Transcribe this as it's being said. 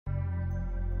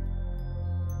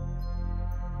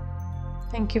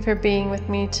Thank you for being with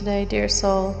me today, dear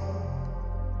soul.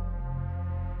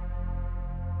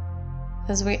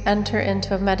 As we enter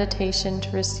into a meditation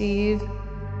to receive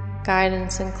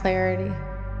guidance and clarity,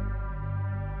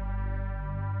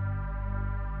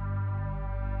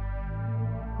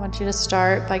 I want you to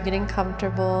start by getting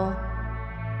comfortable,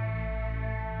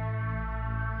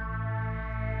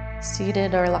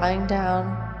 seated or lying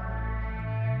down.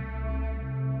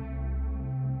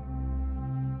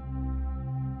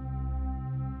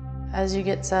 As you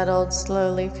get settled,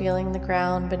 slowly feeling the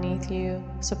ground beneath you,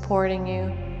 supporting your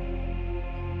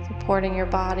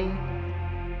body.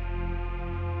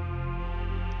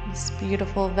 This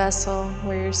beautiful vessel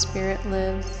where your spirit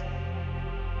lives.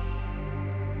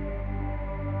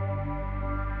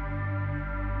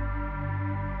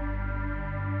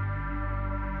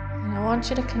 And I want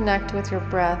you to connect with your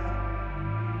breath.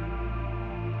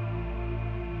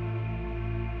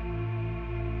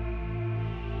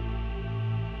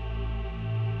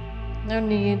 No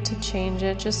need to change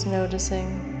it, just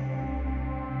noticing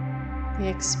the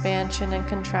expansion and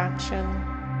contraction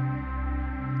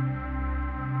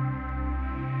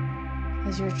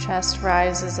as your chest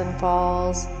rises and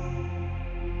falls.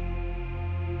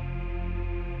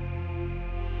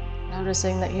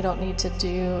 Noticing that you don't need to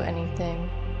do anything.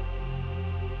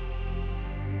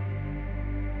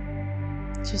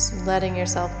 Just letting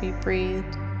yourself be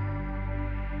breathed.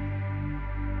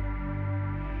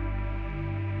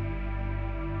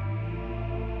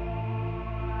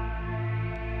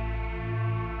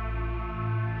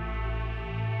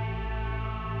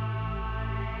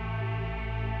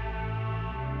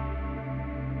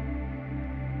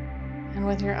 And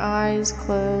with your eyes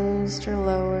closed or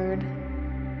lowered,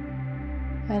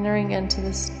 entering into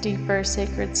this deeper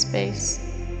sacred space.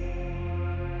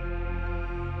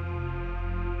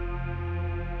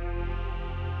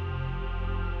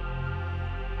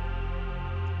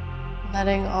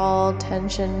 Letting all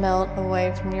tension melt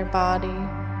away from your body.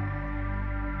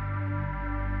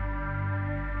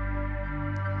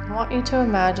 I want you to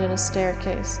imagine a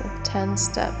staircase of 10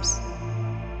 steps.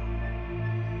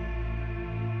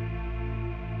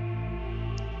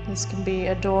 This can be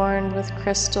adorned with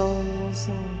crystals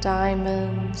and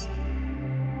diamonds,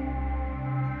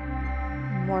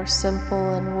 more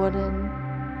simple and wooden.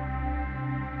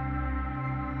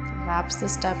 Perhaps the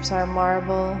steps are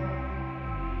marble.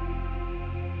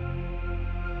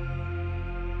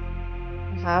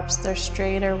 Perhaps they're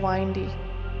straight or windy.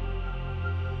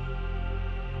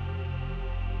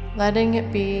 Letting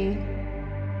it be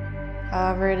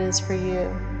however it is for you.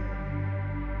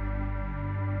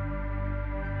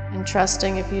 And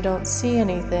trusting if you don't see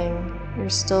anything, you're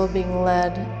still being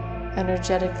led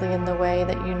energetically in the way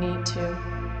that you need to.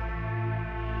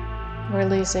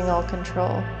 Releasing all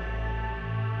control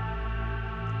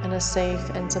in a safe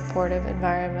and supportive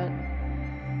environment.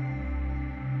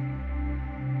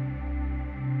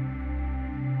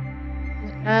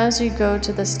 As you go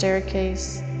to the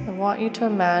staircase, I want you to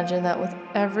imagine that with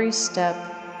every step,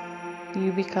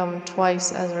 you become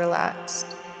twice as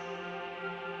relaxed.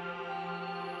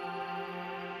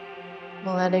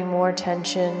 Letting more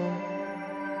tension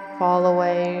fall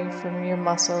away from your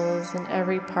muscles and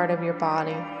every part of your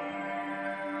body.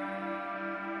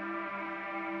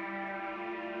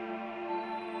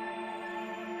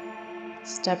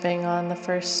 Stepping on the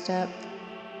first step,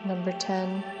 number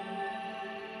 10.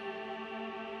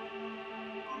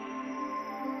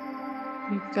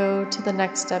 You go to the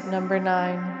next step, number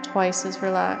 9, twice as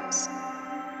relaxed.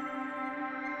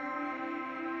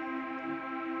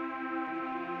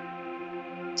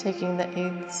 Taking the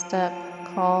 8th step,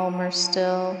 calm or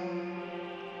still.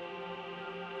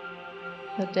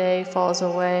 The day falls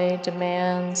away,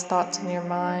 demands, thoughts in your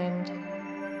mind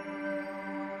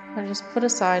are just put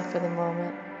aside for the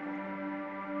moment.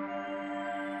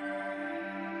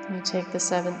 You take the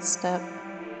 7th step,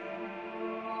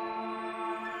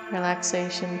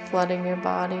 relaxation flooding your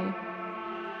body.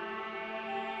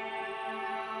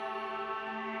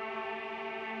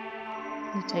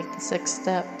 You take the 6th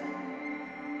step,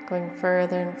 going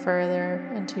further and further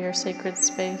into your sacred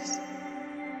space.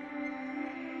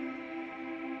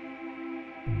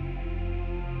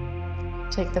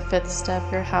 Take the 5th step,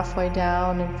 you're halfway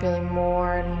down and feeling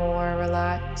more and more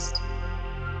relaxed.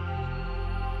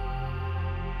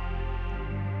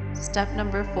 Step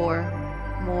number 4,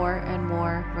 more and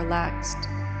more relaxed.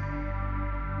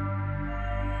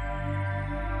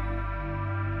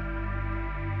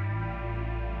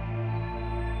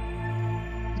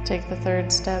 Take the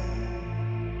 3rd step,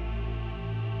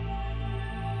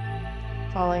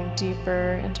 falling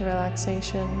deeper into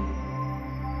relaxation.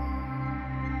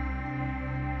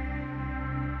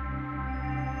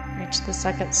 reach the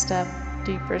second step,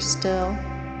 deeper still,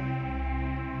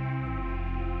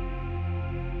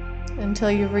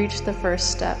 until you reach the first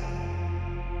step.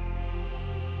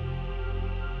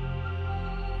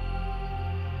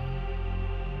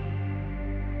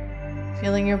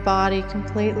 Feeling your body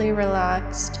completely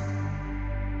relaxed.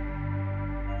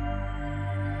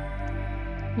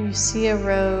 You see a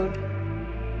road,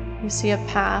 you see a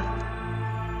path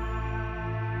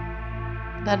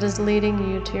that is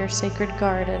leading you to your sacred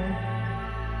garden.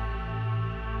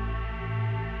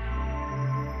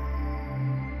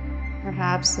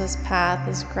 Perhaps this path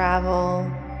is gravel,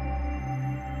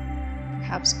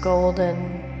 perhaps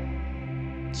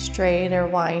golden, straight or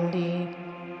windy.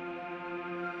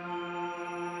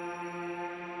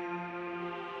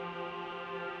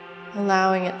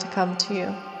 Allowing it to come to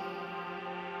you.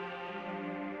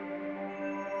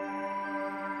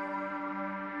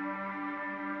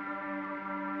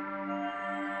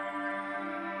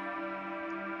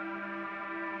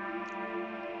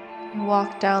 You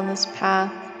walk down this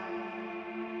path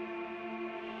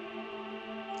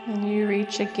and you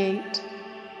reach a gate,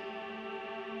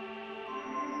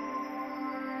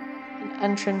 an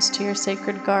entrance to your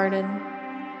sacred garden,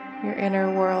 your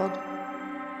inner world.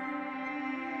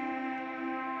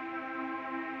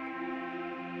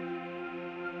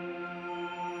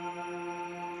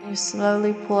 You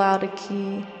slowly pull out a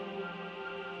key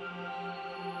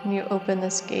and you open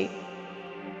this gate.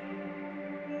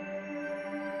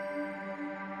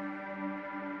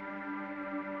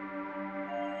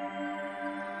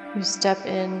 You step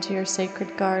into your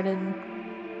sacred garden.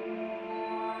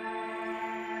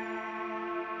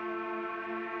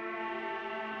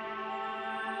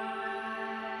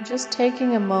 Just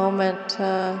taking a moment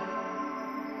to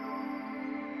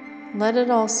let it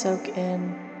all soak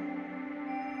in.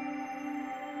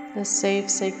 This safe,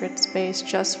 sacred space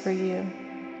just for you.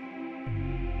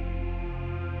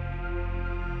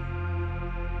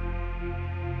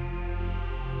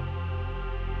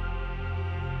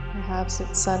 Perhaps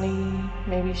it's sunny,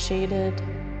 maybe shaded.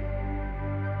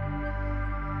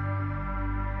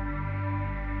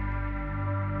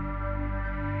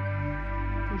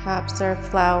 Perhaps there are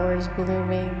flowers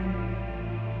blooming,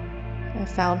 a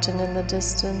fountain in the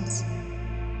distance.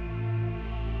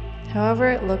 However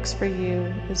it looks for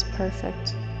you is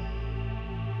perfect.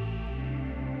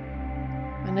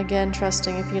 And again,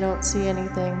 trusting if you don't see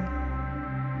anything,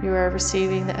 you are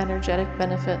receiving the energetic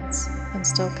benefits and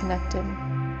still connecting.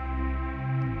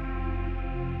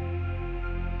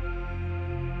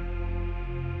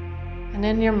 And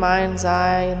in your mind's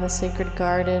eye, in the sacred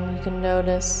garden, you can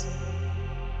notice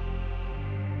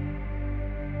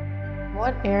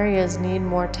what areas need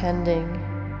more tending,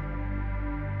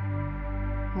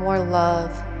 more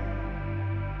love.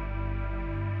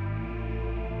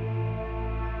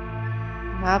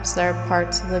 Perhaps there are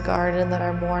parts of the garden that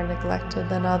are more neglected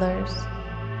than others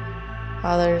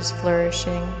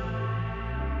flourishing,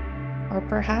 or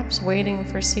perhaps waiting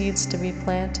for seeds to be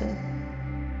planted.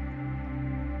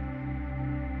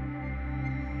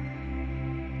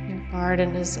 Your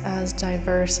garden is as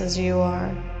diverse as you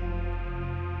are.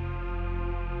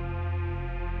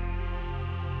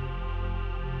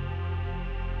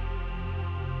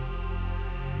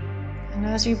 And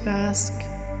as you bask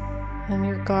in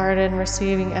your garden,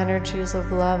 receiving energies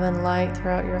of love and light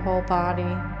throughout your whole body,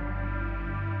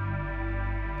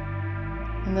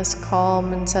 in this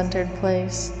calm and centered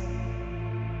place,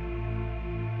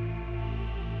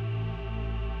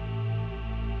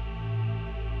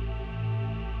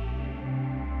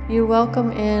 you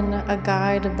welcome in a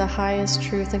guide of the highest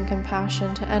truth and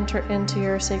compassion to enter into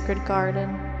your sacred garden,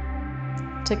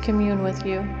 to commune with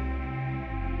you.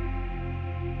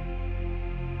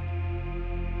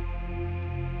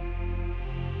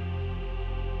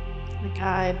 The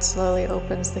guide slowly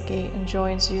opens the gate and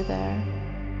joins you there.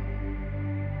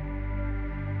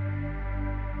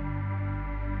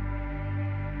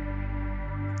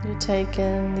 You take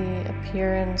in the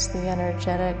appearance, the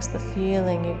energetics, the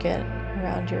feeling you get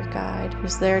around your guide,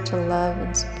 who's there to love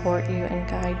and support you and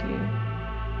guide you.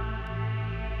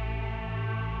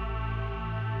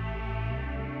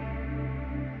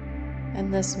 In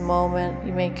this moment,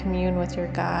 you may commune with your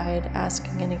guide,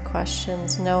 asking any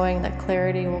questions, knowing that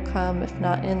clarity will come, if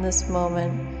not in this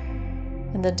moment,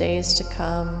 in the days to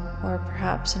come, or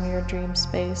perhaps in your dream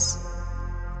space,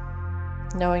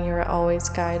 knowing you are always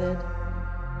guided.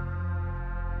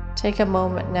 Take a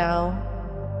moment now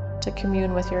to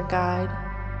commune with your guide,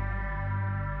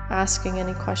 asking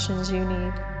any questions you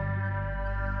need.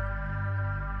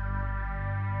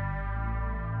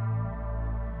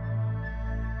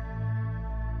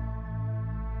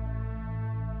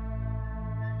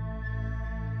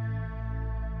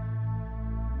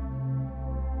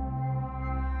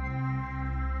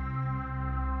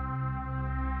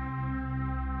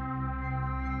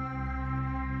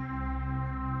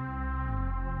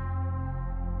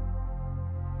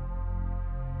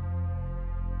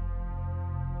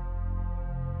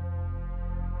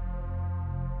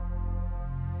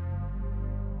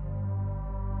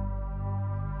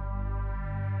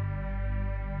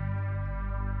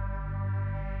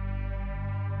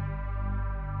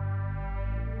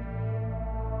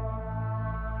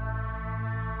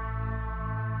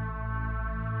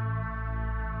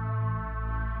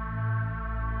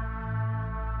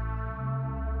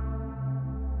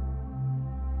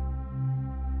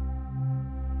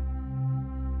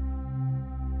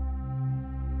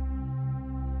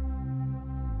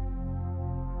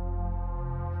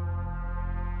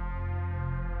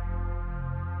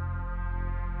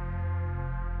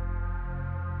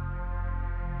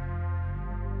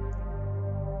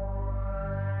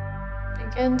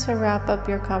 Begin to wrap up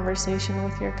your conversation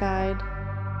with your guide.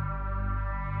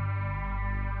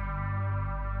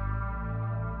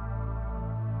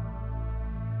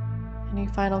 Any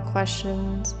final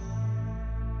questions?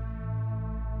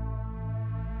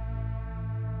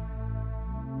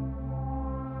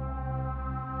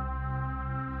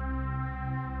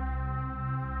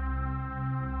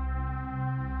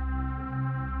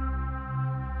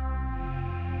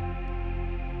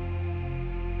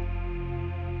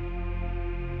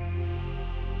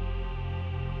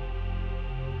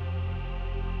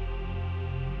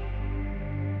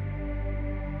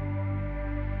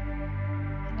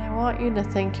 I want you to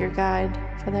thank your guide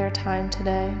for their time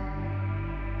today,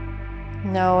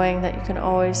 knowing that you can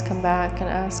always come back and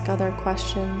ask other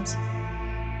questions,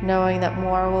 knowing that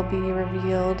more will be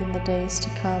revealed in the days to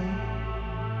come.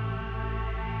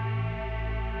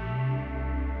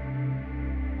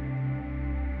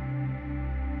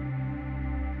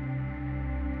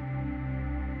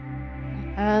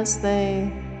 As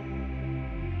they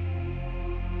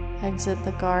exit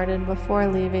the garden, before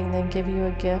leaving, they give you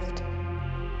a gift.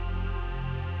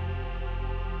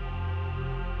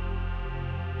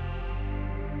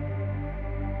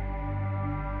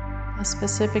 A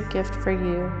specific gift for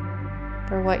you,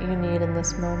 for what you need in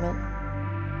this moment.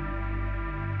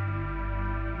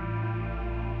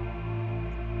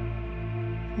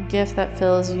 A gift that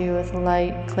fills you with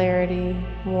light, clarity,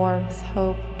 warmth,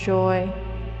 hope, joy,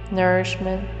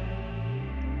 nourishment,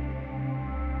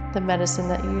 the medicine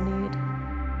that you need.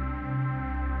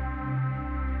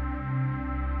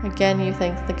 Again, you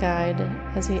thank the guide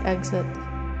as he exits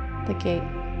the gate.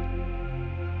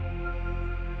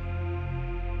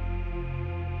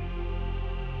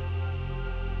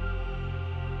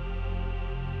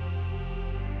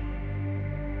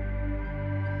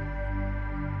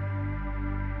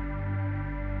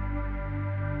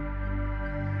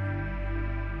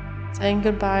 Saying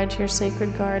goodbye to your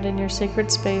sacred garden, your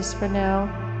sacred space for now.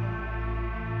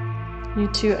 You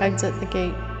too exit the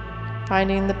gate,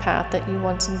 finding the path that you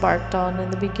once embarked on in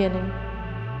the beginning.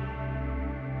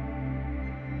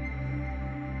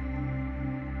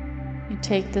 You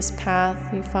take this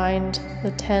path, you find the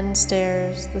 10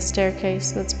 stairs, the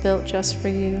staircase that's built just for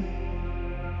you.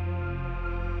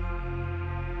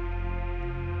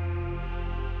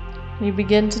 You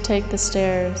begin to take the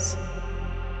stairs,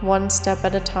 one step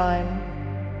at a time.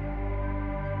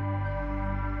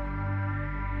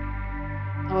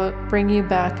 It will bring you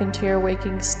back into your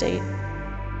waking state,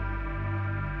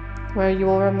 where you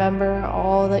will remember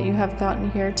all that you have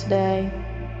gotten here today,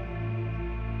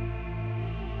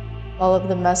 all of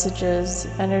the messages,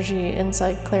 energy,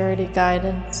 insight, clarity,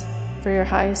 guidance for your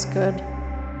highest good.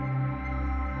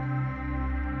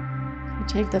 You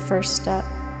take the first step,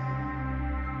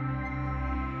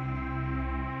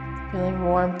 feeling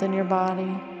warmth in your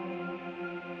body,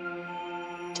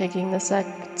 taking the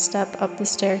second step up the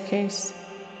staircase,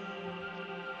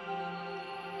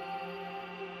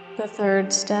 the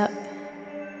third step,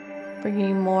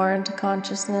 bringing more into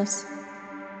consciousness,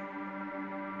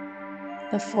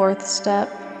 the fourth step,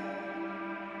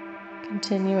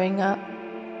 continuing up,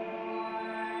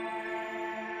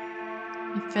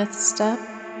 the fifth step,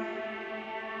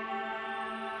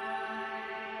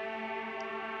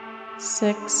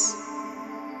 six,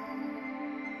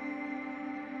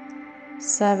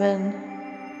 7,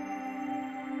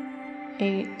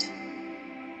 8,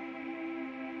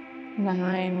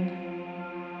 9,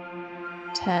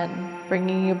 10,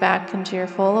 bringing you back into your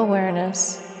full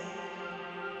awareness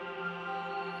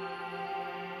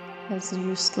as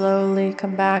you slowly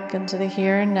come back into the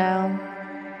here and now,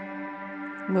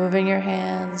 moving your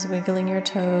hands, wiggling your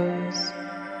toes.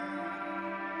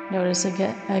 Notice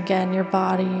again your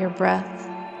body, your breath.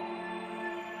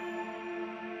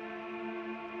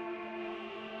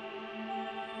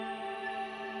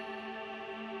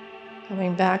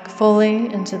 Coming back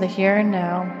fully into the here and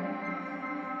now.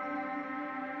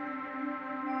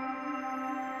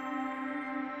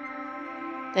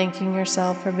 Thanking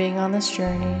yourself for being on this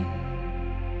journey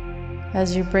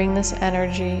as you bring this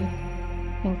energy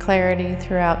and clarity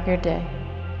throughout your day.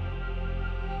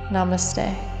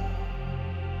 Namaste.